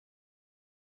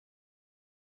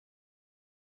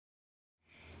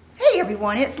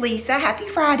everyone, it's Lisa. Happy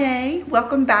Friday.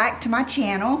 Welcome back to my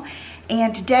channel.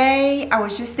 And today I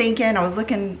was just thinking, I was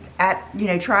looking at,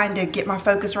 trying to get my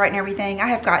focus right and everything. I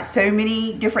have got so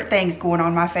many different things going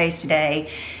on my face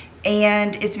today.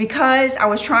 And it's because I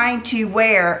was trying to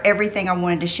wear everything I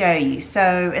wanted to show you.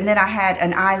 And then I had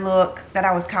an eye look that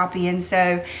I was copying.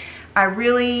 So I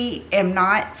really am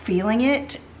not feeling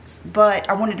it, but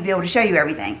I wanted to be able to show you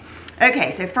everything.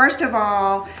 Okay, so first of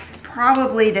all,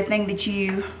 probably the thing that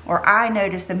I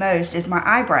noticed the most is my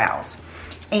eyebrows.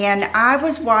 And I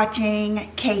was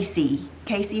watching Casey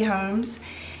Holmes,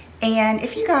 and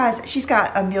if you guys, she's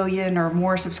got 1 million or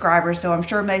more subscribers, so I'm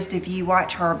sure most of you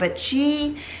watch her, but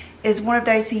she is one of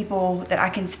those people that I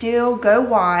can still go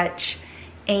watch,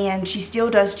 and she still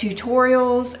does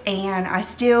tutorials, and I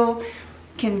still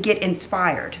can get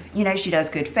inspired. She does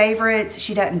good favorites.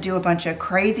 She doesn't do a bunch of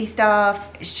crazy stuff.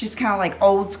 It's just kind of like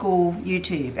old school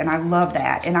YouTube, and I love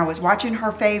that. And I was watching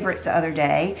her favorites the other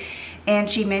day, and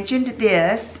she mentioned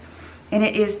this, and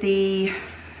it is the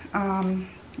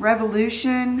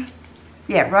Revolution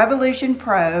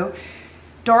Pro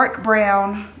Dark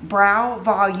Brown Brow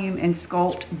Volume and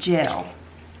Sculpt Gel.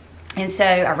 And so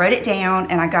I wrote it down,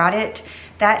 and I got it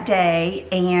that day,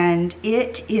 and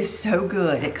it is so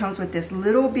good. It comes with this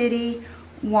little bitty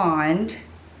wand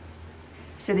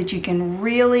so that you can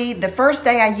really, the first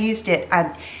day I used it,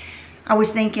 I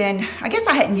was thinking, I guess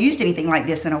I hadn't used anything like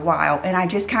this in a while, and I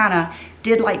just kind of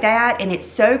did like that, and it's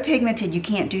so pigmented you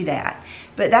can't do that.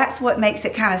 But that's what makes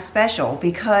it kind of special,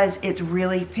 because it's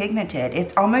really pigmented.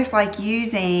 It's almost like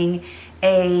using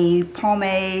a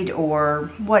pomade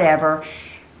or whatever,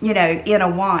 in a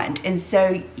wand. And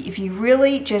so if you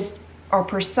really just are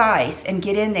precise and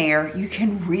get in there, you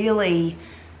can really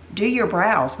do your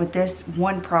brows with this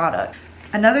one product.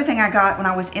 Another thing I got when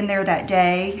I was in there that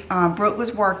day, Brooke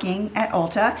was working at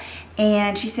Ulta,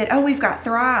 and she said, oh, we've got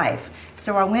Thrive.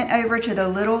 So I went over to the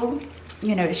little,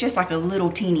 it's just like a little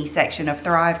teeny section of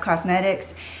Thrive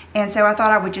Cosmetics. And so I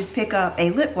thought I would just pick up a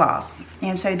lip gloss.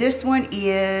 And so this one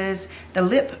is the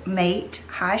Lip Mate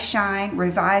High Shine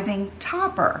Reviving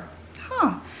Topper.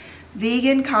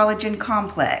 Vegan Collagen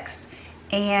Complex.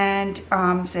 And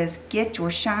says, get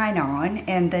your shine on.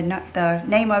 And the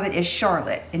name of it is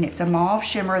Charlotte. And it's a mauve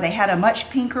shimmer. They had a much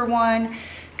pinker one,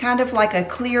 kind of like a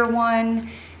clear one.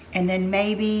 And then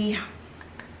maybe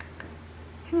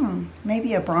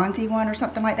a bronzy one or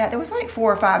something like that. There was like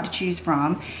 4 or 5 to choose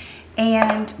from.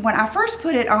 And when I first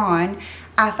put it on,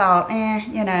 I thought,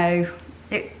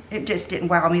 it just didn't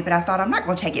wow me. But I thought, I'm not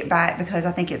going to take it back because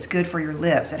I think it's good for your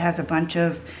lips. It has a bunch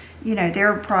of,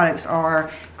 their products are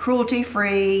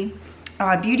cruelty-free,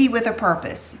 beauty with a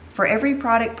purpose. For every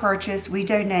product purchase, we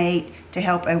donate to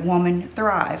help a woman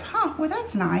thrive. Well,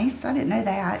 that's nice. I didn't know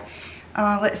that.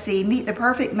 Let's see. Meet the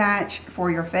perfect match for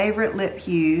your favorite lip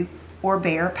hue or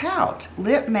bare pout.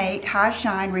 Lip Mate High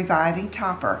Shine Reviving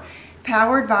Topper.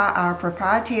 Powered by our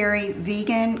proprietary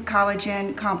vegan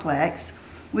collagen complex,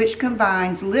 which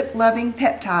combines lip-loving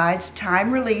peptides,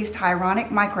 time-released hyaluronic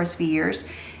microspheres,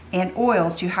 and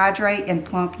oils to hydrate and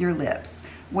plump your lips.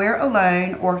 Wear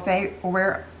alone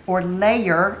or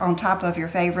layer on top of your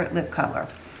favorite lip color.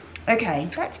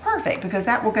 Okay, that's perfect, because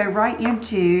that will go right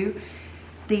into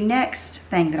the next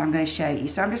thing that I'm going to show you.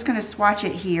 So I'm just going to swatch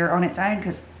it here on its own,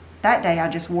 because that day I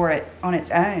just wore it on its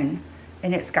own,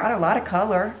 and it's got a lot of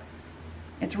color.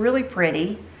 It's really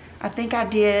pretty. I think I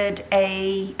did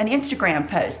an Instagram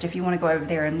post if you want to go over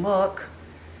there and look.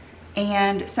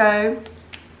 And it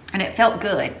felt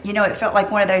good. It felt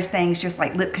like one of those things, just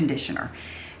like lip conditioner.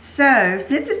 So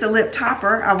since it's a lip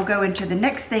topper, I will go into the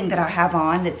next thing that I have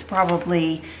on that's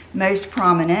probably most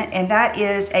prominent, and that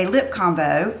is a lip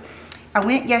combo. I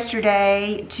went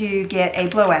yesterday to get a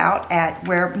blowout at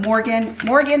where Morgan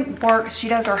works. She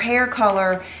does her hair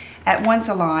color at one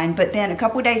salon, but then a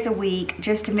couple of days a week,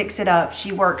 just to mix it up,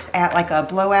 she works at like a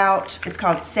blowout, it's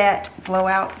called Set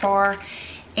Blowout Bar.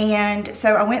 And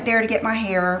so I went there to get my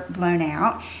hair blown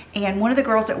out, and one of the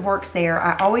girls that works there,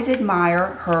 I always admire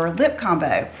her lip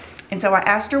combo. And so I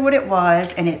asked her what it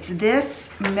was, and it's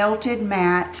this melted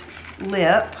matte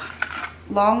lip,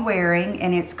 long wearing,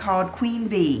 and it's called Queen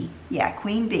Bee. Yeah,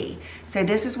 Queen Bee. So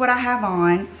this is what I have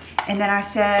on. And then I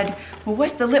said, well,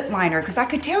 what's the lip liner? Because I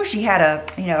could tell she had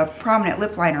a prominent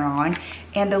lip liner on.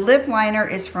 And the lip liner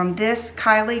is from this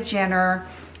Kylie Jenner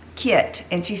kit.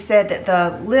 And she said that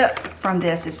the lip from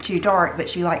this is too dark, but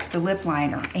she likes the lip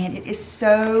liner. And it is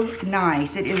so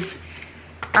nice. It is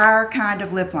our kind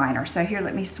of lip liner. So here,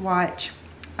 let me swatch.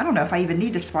 I don't know if I even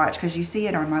need to swatch because you see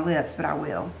it on my lips, but I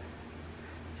will.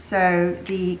 So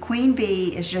the Queen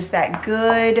Bee is just that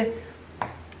good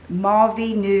mauve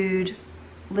nude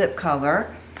lip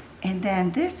color. And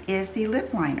then this is the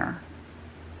lip liner.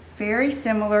 Very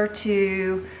similar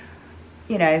to,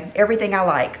 you know, everything I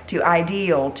like, to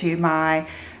Ideal, to my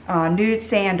nude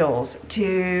sandals,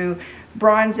 to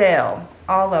Bronzelle,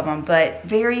 all of them, but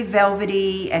very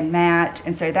velvety and matte,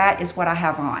 and so that is what I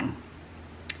have on.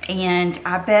 And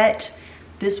I bet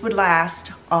this would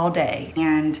last all day.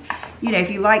 And you know,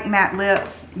 if you like matte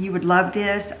lips, you would love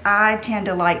this. I tend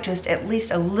to like just at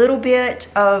least a little bit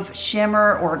of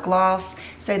shimmer or gloss,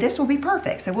 so this will be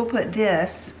perfect. So we'll put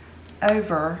this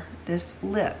over this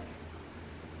lip.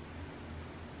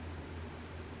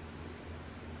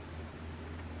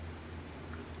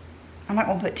 I'm not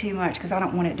gonna put too much because I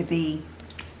don't want it to be,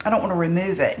 I don't want to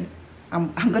remove it.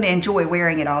 I'm gonna enjoy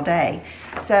wearing it all day.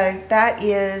 So that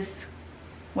is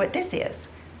what this is.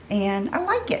 And I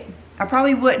like it. I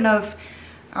probably wouldn't have,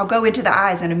 I'll go into the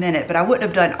eyes in a minute, but I wouldn't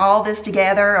have done all this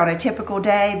together on a typical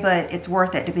day, but it's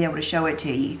worth it to be able to show it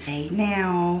to you. Okay,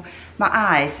 now, my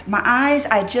eyes. My eyes,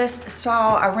 I just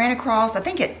saw, I ran across, I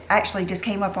think it actually just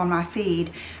came up on my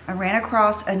feed. I ran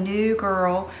across a new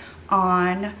girl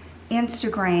on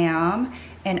Instagram,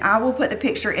 and I will put the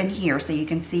picture in here so you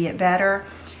can see it better.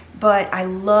 But I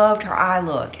loved her eye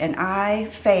look, and I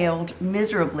failed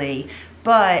miserably.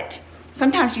 But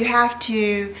sometimes you have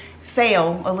to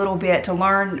fail a little bit to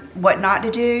learn what not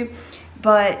to do.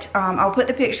 But I'll put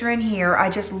the picture in here. I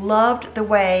just loved the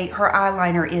way her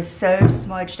eyeliner is so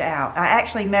smudged out. I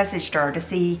actually messaged her to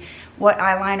see what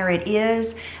eyeliner it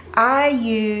is. I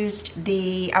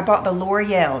bought the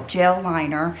L'Oreal gel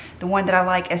liner, the one that I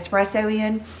like espresso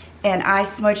in, and I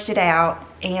smudged it out,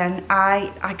 and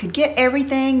I could get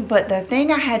everything, but the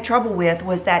thing I had trouble with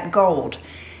was that gold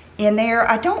in there.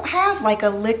 I don't have like a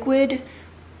liquid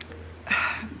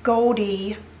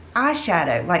goldy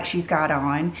eyeshadow like she's got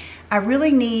on. I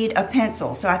really need a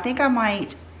pencil, so I think I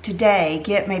might today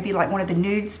get maybe like one of the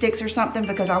nude sticks or something,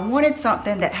 because I wanted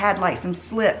something that had like some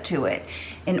slip to it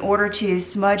in order to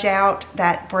smudge out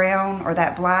that brown or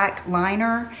that black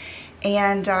liner.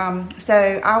 And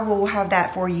so I will have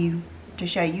that for you to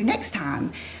show you next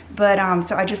time. But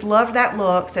so I just loved that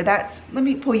look. So that's, let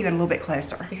me pull you in a little bit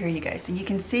closer. Here you go. So you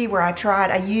can see where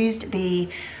I used the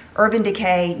Urban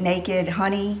Decay Naked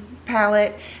Honey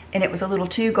palette, and it was a little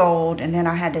too gold, and then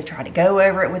I had to try to go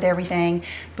over it with everything.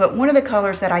 But one of the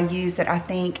colors that I use that I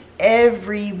think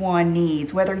everyone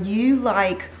needs, whether you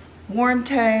like warm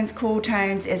tones, cool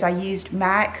tones, is I used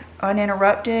MAC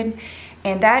Uninterrupted.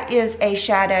 And that is a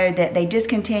shadow that they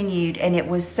discontinued, and it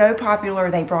was so popular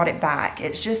they brought it back.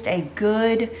 It's just a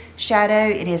good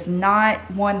shadow. It is not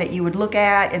one that you would look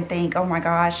at and think, oh my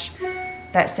gosh,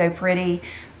 that's so pretty.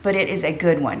 But it is a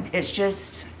good one. It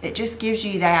just gives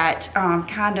you that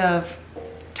kind of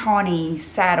tawny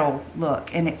saddle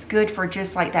look, and it's good for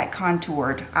just like that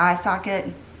contoured eye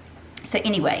socket. So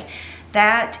anyway,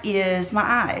 that is my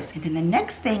eyes. And then the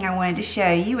next thing I wanted to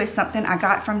show you is something I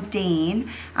got from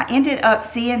Dean. I ended up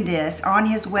seeing this on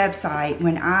his website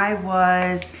when I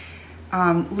was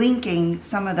linking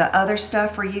some of the other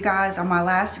stuff for you guys on my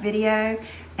last video,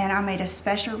 and I made a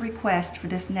special request for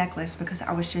this necklace because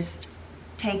I was just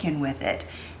taken with it.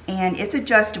 And it's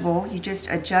adjustable. You just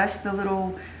adjust the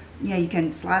little, you know, you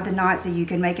can slide the knot so you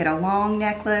can make it a long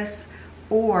necklace,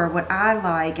 or what I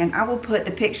like, and I will put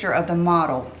the picture of the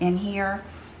model in here,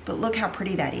 but look how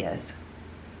pretty that is.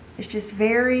 It's just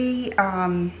very, let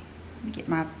me get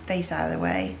my face out of the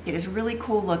way. It is really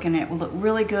cool looking. It will look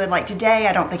really good. Like today,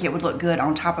 I don't think it would look good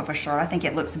on top of a shirt. I think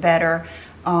it looks better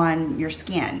on your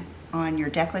skin, on your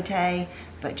décolleté,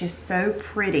 but just so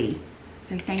pretty.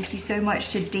 So thank you so much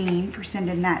to Dean for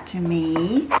sending that to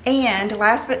me. And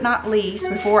last but not least,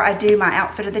 before I do my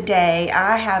outfit of the day,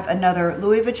 I have another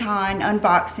Louis Vuitton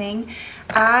unboxing.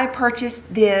 I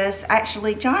purchased this,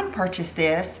 actually John purchased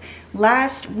this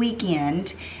last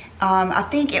weekend. I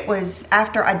think it was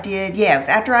after I did, yeah, it was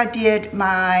after I did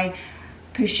my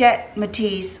Pochette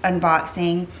Matisse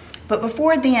unboxing. But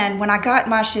before then, when I got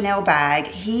my Chanel bag,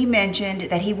 he mentioned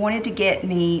that he wanted to get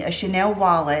me a Chanel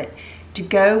wallet to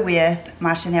go with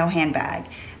my Chanel handbag.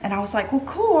 And I was like, well,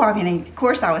 cool. I mean, of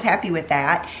course I was happy with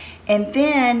that. And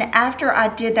then after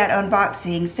I did that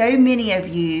unboxing, so many of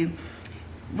you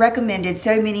recommended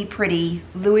so many pretty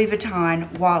Louis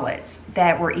Vuitton wallets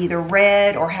that were either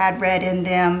red or had red in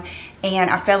them, and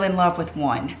I fell in love with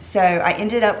one. So I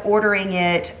ended up ordering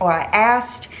it, or I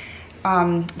asked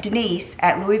Denise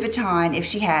at Louis Vuitton if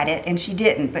she had it, and she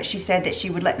didn't, but she said that she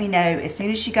would let me know as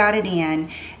soon as she got it in,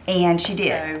 and she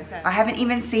did. So I haven't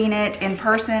even seen it in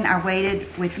person. I waited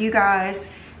with you guys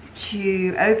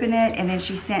to open it, and then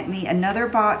she sent me another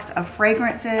box of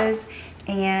fragrances,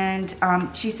 and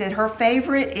she said her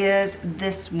favorite is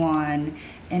this one,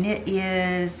 and it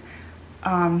is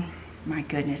My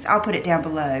goodness, I'll put it down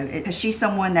below because she's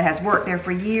someone that has worked there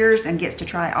for years and gets to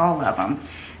try all of them.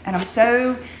 And I'm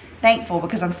so thankful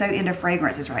because I'm so into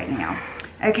fragrances right now.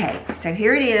 Okay, so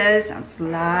here it is. I'm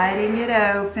sliding it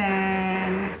open.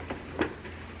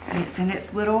 And it's in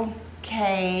its little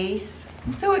case.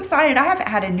 I'm so excited. I haven't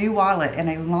had a new wallet in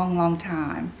a long, long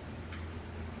time.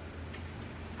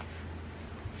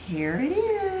 Here it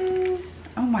is.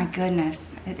 Oh my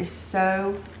goodness, it is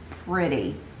so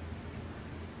pretty.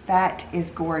 That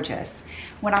is gorgeous.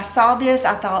 When I saw this,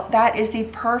 I thought that is the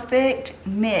perfect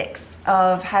mix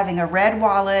of having a red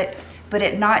wallet, but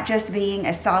it not just being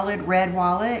a solid red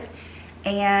wallet.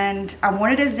 And I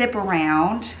wanted a zip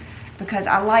around because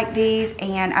I like these,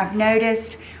 and I've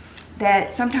noticed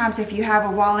that sometimes if you have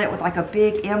a wallet with like a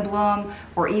big emblem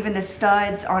or even the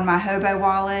studs on my hobo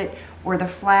wallet or the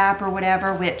flap or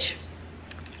whatever, which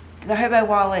the hobo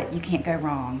wallet, you can't go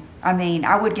wrong. I mean,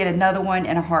 I would get another one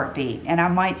in a heartbeat, and I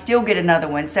might still get another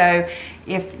one. So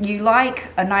if you like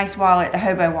a nice wallet, the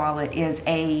hobo wallet is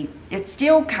it's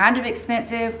still kind of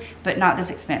expensive, but not this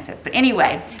expensive. But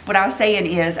anyway, what I was saying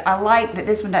is I like that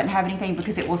this one doesn't have anything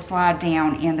because it will slide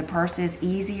down in the purses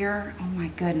easier. Oh my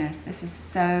goodness, this is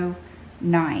so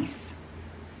nice.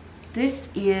 This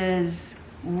is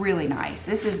really nice.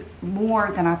 This is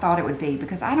more than I thought it would be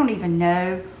because I don't even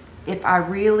know if I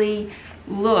really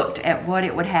looked at what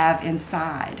it would have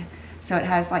inside. So it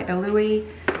has like the Louis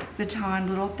Vuitton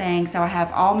little thing. So I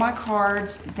have all my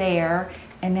cards there,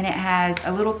 and then it has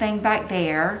a little thing back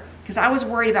there because I was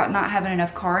worried about not having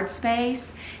enough card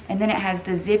space. And then it has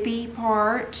the zippy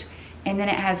part, and then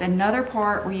it has another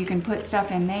part where you can put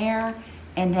stuff in there,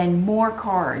 and then more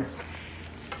cards.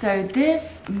 So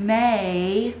this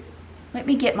may, let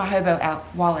me get my hobo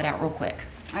wallet out real quick.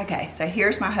 Okay, so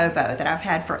here's my hobo that I've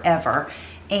had forever.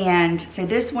 And so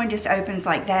this one just opens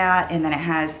like that, and then it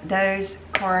has those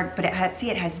card, but it has, see,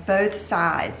 it has both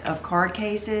sides of card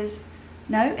cases.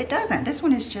 No, it doesn't. This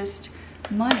one is just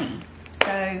money.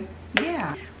 So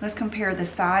yeah, let's compare the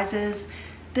sizes.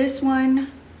 This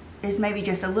one is maybe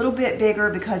just a little bit bigger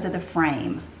because of the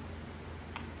frame,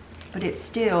 but it's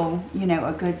still, you know,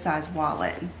 a good size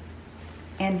wallet.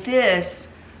 And this,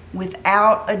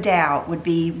 without a doubt, would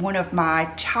be one of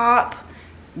my top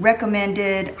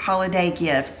recommended holiday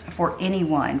gifts for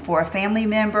anyone, for a family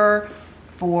member,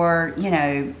 for, you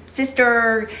know,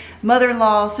 sister,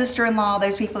 mother-in-law, sister-in-law,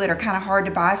 those people that are kind of hard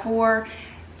to buy for.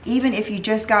 Even if you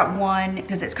just got one,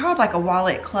 because it's called like a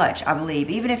wallet clutch, I believe.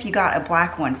 Even if you got a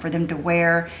black one for them to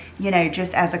wear, you know,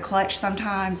 just as a clutch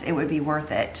sometimes, it would be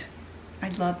worth it. I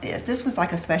love this. This was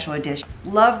like a special edition.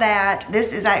 Love that.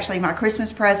 This is actually my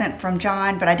Christmas present from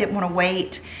John, but I didn't want to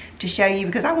wait to show you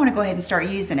because I want to go ahead and start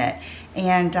using it.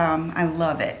 And I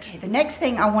love it. The next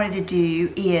thing I wanted to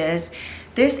do is,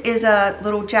 this is a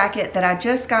little jacket that I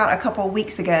just got a couple of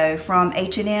weeks ago from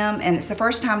H&M, and it's the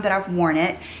first time that I've worn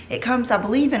it. It comes, I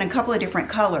believe, in a couple of different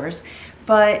colors,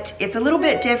 but it's a little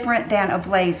bit different than a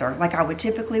blazer like I would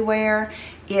typically wear.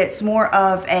 It's more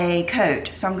of a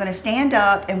coat. So I'm going to stand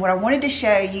up, and what I wanted to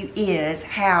show you is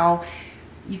how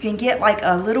you can get like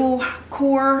a little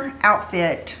core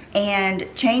outfit and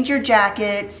change your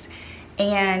jackets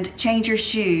and change your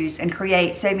shoes and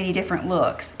create so many different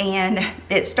looks. And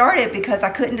it started because I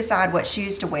couldn't decide what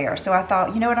shoes to wear. So I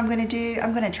thought, you know what I'm going to do?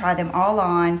 I'm going to try them all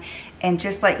on and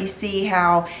just let you see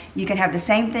how you can have the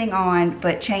same thing on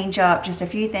but change up just a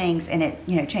few things, and it,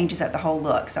 you know, changes up the whole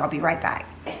look. So I'll be right back.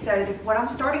 So what I'm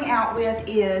starting out with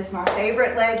is my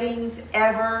favorite leggings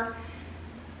ever.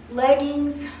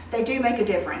 Leggings, they do make a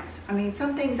difference. I mean,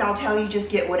 some things I'll tell you just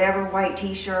get whatever white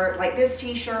t-shirt. Like this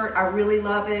t-shirt, I really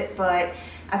love it, but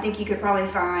I think you could probably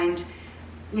find,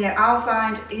 you know, I'll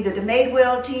find either the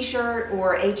Madewell t-shirt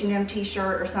or H&M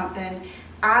t-shirt or something.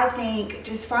 I think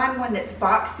just find one that's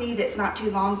boxy, that's not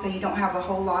too long, so you don't have a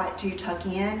whole lot to tuck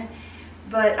in.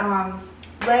 But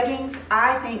leggings,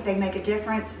 I think they make a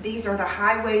difference. These are the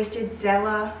high-waisted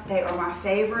Zella. They are my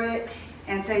favorite.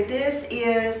 And so this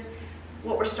is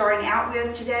what we're starting out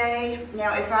with today.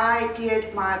 Now, if I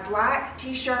did my black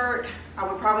t-shirt, I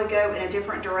would probably go in a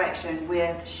different direction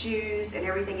with shoes and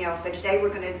everything else. So today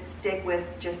we're going to stick with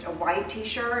just a white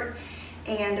t-shirt.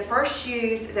 And the first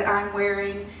shoes that I'm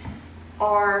wearing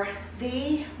are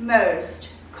the most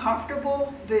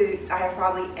comfortable boots I have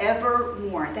probably ever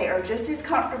worn. They are just as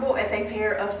comfortable as a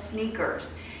pair of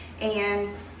sneakers. And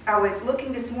I was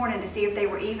looking this morning to see if they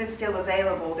were even still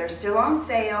available. They're still on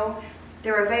sale.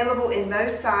 They're available in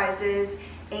most sizes,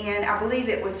 and I believe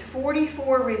it was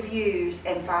 44 reviews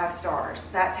and 5 stars.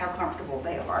 That's how comfortable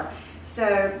they are.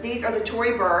 So these are the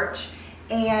Tory Burch,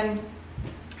 and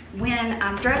when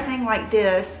I'm dressing like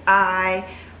this, I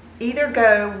either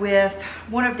go with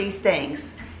one of these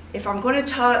things. If I'm going to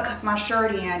tuck my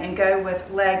shirt in and go with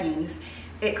leggings,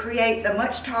 it creates a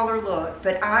much taller look,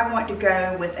 but I want to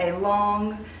go with a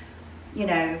long, you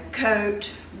know, coat,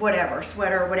 whatever,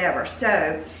 sweater, whatever.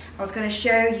 So I was going to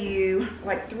show you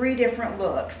like 3 different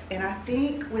looks, and I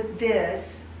think with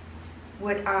this,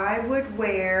 what I would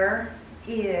wear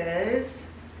is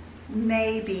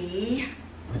maybe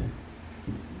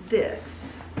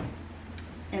this.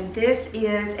 And this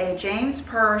is a James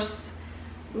Purse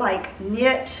like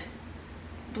knit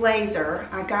blazer.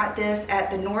 I got this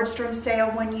at the Nordstrom sale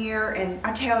one year, and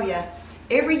I tell you,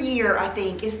 every year I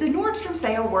think, is the Nordstrom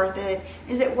sale worth it?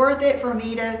 Is it worth it for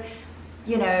me to,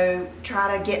 you know,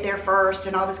 try to get there first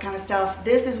and all this kind of stuff?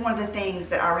 This is one of the things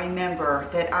that I remember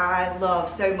that I love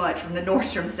so much from the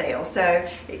Nordstrom sale, so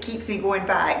it keeps me going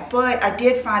back. But I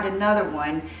did find another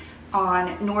one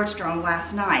on Nordstrom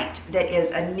last night that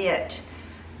is a knit,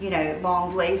 you know,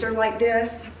 long blazer like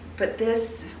this. But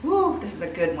this, whoo, this is a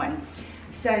good one.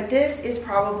 So this is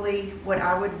probably what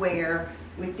I would wear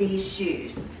with these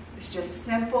shoes. It's just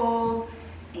simple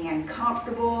and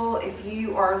comfortable. If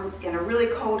you are in a really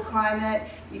cold climate,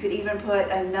 you could even put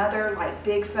another like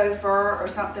big faux fur or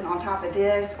something on top of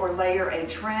this, or layer a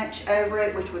trench over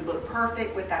it, which would look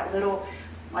perfect with that little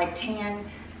like tan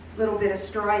little bit of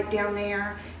stripe down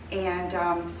there.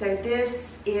 And so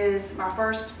this is my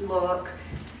first look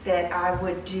that I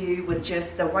would do with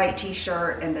just the white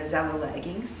t-shirt and the Zella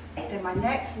leggings. And then my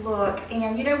next look,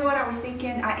 and you know what I was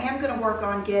thinking, I am gonna work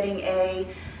on getting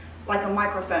like a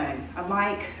microphone, a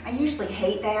mic. I usually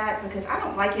hate that because I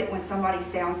don't like it when somebody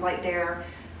sounds like they're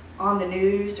on the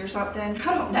news or something.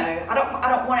 I don't know, I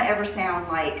don't wanna ever sound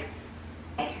like.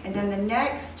 And then the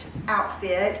next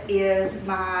outfit is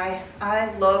I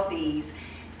love these.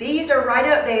 These are right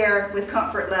up there with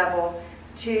comfort level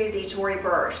to the Tory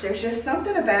Burch. There's just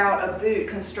something about a boot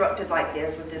constructed like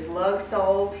this with this lug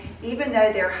sole. Even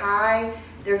though they're high,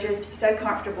 they're just so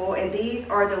comfortable. And these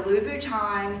are the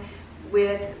Vuitton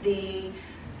with the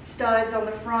studs on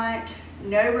the front.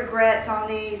 No regrets on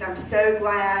these. I'm so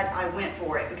glad I went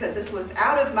for it because this was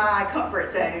out of my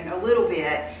comfort zone a little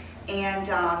bit.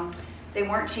 And they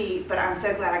weren't cheap, but I'm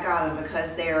so glad I got them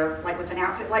because they're, like with an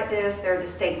outfit like this, they're the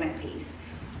statement piece.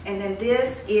 And then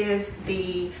this is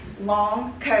the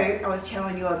long coat I was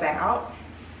telling you about.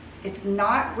 It's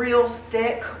not real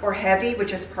thick or heavy,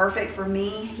 which is perfect for me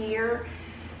here.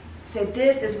 So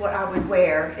this is what I would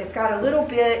wear. It's got a little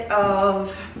bit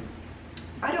of,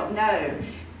 I don't know,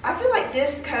 I feel like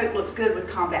this coat looks good with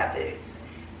combat boots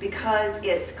because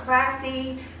it's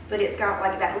classy, but it's got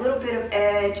like that little bit of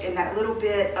edge and that little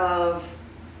bit of,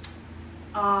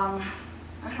 I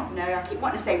don't know, I keep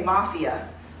wanting to say mafia,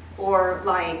 or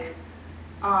like,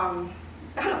 I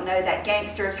don't know, that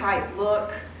gangster type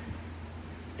look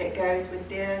that goes with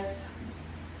this.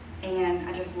 And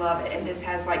I just love it. And this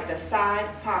has like the side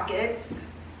pockets.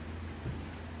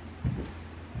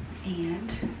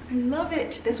 And I love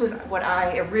it. This was what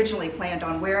I originally planned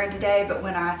on wearing today, but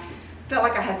when I felt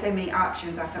like I had so many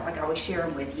options, I felt like I would share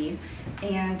them with you.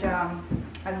 And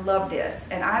I love this.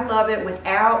 And I love it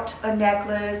without a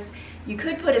necklace. You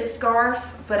could put a scarf,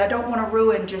 but I don't want to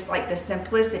ruin just like the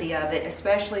simplicity of it,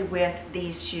 especially with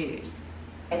these shoes.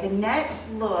 And the next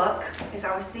look is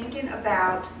I was thinking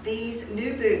about these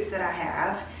new boots that I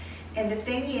have. And the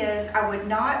thing is, I would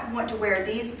not want to wear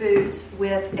these boots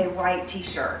with a white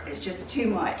t-shirt. It's just too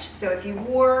much. So if you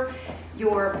wore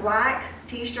your black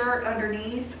t-shirt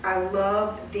underneath, I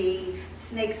love the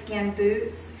snakeskin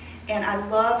boots. And I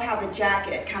love how the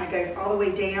jacket kind of goes all the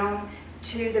way down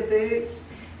to the boots.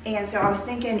 And so I was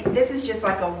thinking, this is just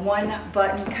like a one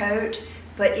button coat,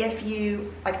 but if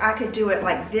you, like I could do it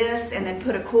like this and then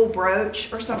put a cool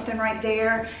brooch or something right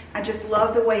there. I just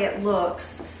love the way it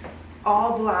looks,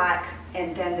 all black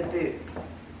and then the boots.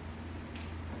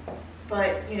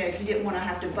 But you know, if you didn't want to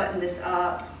have to button this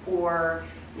up, or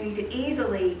you know, you could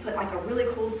easily put like a really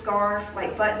cool scarf,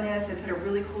 like button this and put a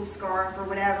really cool scarf or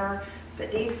whatever.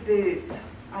 But these boots,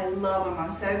 I love them.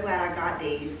 I'm so glad I got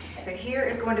these. So here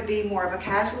is going to be more of a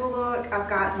casual look. I've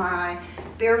got my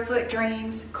Barefoot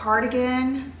Dreams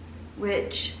cardigan,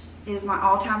 which is my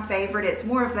all-time favorite. It's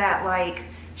more of that like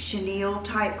chenille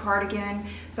type cardigan,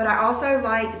 but I also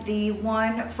like the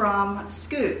one from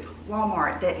Scoop,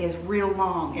 Walmart, that is real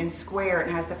long and square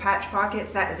and has the patch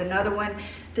pockets. That is another one.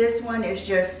 This one is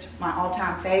just my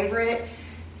all-time favorite.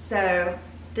 So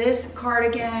this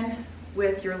cardigan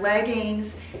with your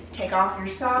leggings, take off your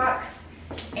socks,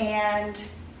 and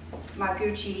my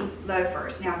Gucci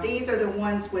loafers. Now these are the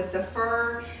ones with the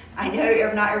fur. I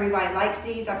know not everybody likes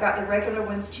these. I've got the regular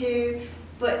ones too,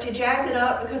 But to jazz it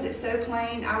up, because it's so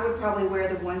plain, I would probably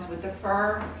wear the ones with the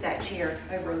fur, that chair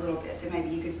over a little bit, so maybe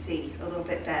you could see a little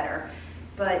bit better.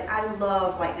 But I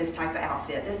love like this type of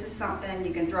outfit. This is something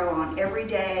you can throw on every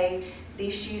day.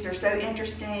 These shoes are so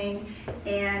interesting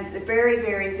and they're very,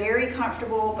 very, very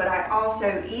comfortable, but I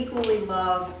also equally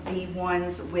love the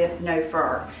ones with no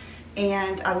fur.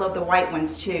 And I love the white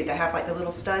ones too. They have like the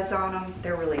little studs on them.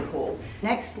 They're really cool.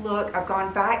 Next look, I've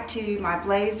gone back to my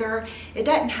blazer. It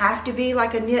doesn't have to be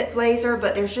like a knit blazer,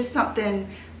 but there's just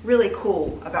something really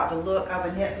cool about the look of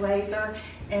a knit blazer.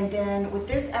 And then with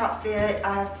this outfit,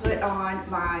 I've put on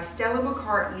my Stella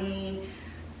McCartney,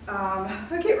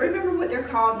 I can't remember what they're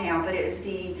called now, but it is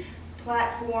the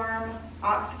platform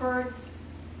Oxfords.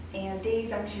 And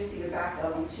these, I'm just see the back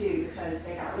of them too, because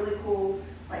they got really cool,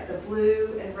 like the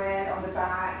blue and red on the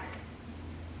back.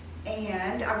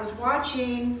 And I was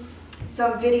watching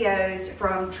some videos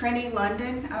from Trini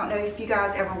London. I don't know if you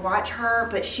guys ever watch her,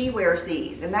 but she wears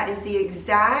these, and that is the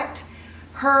exact,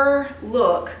 her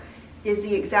look is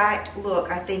the exact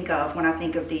look I think of when I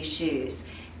think of these shoes.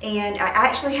 And I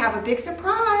actually have a big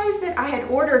surprise that I had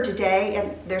ordered today,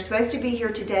 and they're supposed to be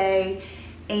here today.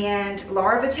 And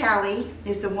Laura Vitale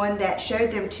is the one that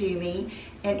showed them to me,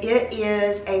 and it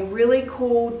is a really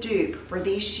cool dupe for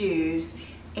these shoes.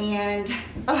 And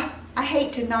I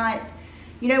hate to not,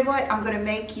 you know what, I'm gonna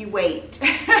make you wait.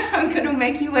 I'm gonna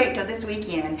make you wait till this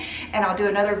weekend, and I'll do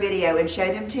another video and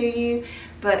show them to you.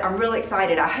 But I'm really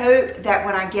excited. I hope that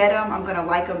when I get them, I'm gonna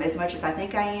like them as much as I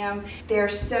think I am. They're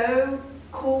so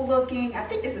cool looking. I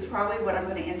think this is probably what I'm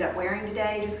going to end up wearing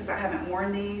today, just because I haven't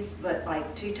worn these but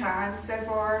like 2 times so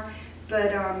far.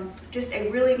 But just a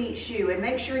really neat shoe. And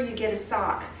make sure you get a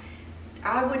sock.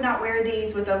 I would not wear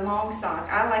these with a long sock.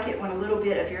 I like it when a little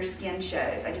bit of your skin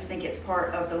shows. I just think it's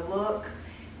part of the look.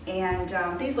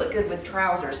 And these look good with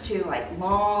trousers too, like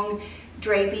long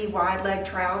drapey wide leg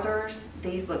trousers.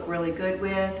 These look really good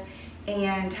with.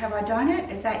 And have I done it?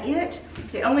 Is that it?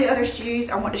 The only other shoes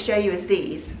I want to show you is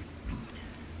these.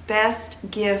 Best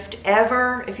gift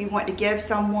ever if you want to give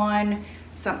someone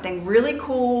something really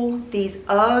cool. These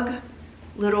Ugg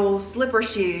little slipper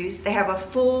shoes. They have a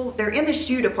full, they're in the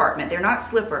shoe department. They're not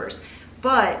slippers,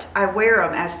 but I wear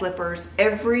them as slippers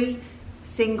every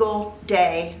single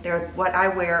day. They're what I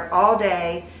wear all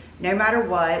day, no matter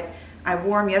what. I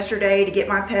wore them yesterday to get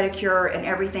my pedicure and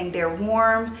everything. They're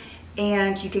warm,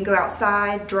 and you can go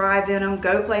outside, drive in them,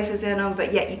 go places in them,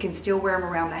 but yet you can still wear them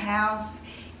around the house.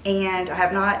 And I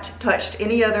have not touched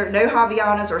any other, no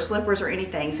Havaianas or slippers or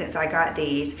anything since I got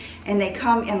these. And they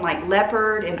come in like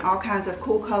leopard and all kinds of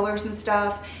cool colors and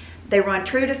stuff. They run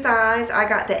true to size. I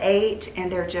got the 8,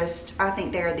 and they're just, I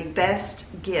think they're the best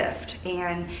gift.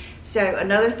 And so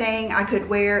another thing I could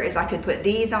wear is I could put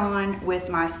these on with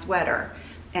my sweater,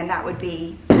 and that would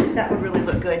really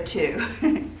look good too.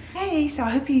 Hey, so I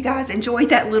hope you guys enjoyed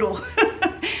that little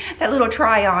that little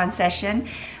try on session.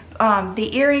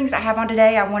 The earrings I have on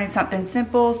today, I wanted something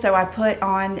simple, so I put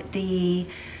on the,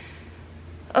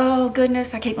 oh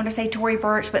goodness, I keep wanting to say Tory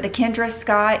Burch, but the Kendra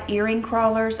Scott earring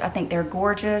crawlers. I think they're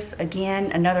gorgeous.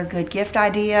 Again, another good gift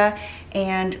idea.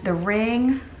 And the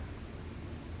ring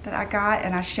that I got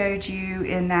and I showed you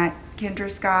in that Kendra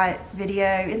Scott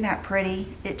video, isn't that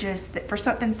pretty? It just, for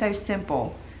something so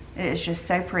simple, it is just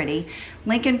so pretty.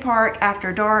 Lincoln Park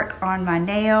After Dark on my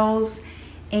nails.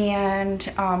 And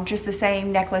just the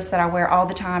same necklace that I wear all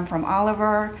the time from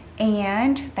Oliver.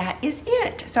 And that is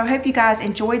it. So I hope you guys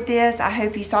enjoyed this. I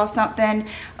hope you saw something,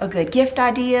 a good gift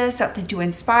idea, something to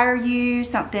inspire you,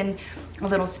 something a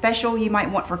little special you might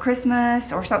want for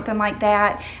Christmas or something like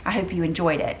that. I hope you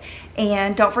enjoyed it.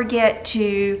 And don't forget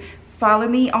to follow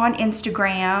me on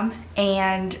Instagram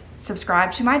and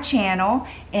subscribe to my channel.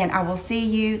 And I will see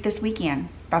you this weekend.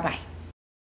 Bye-bye.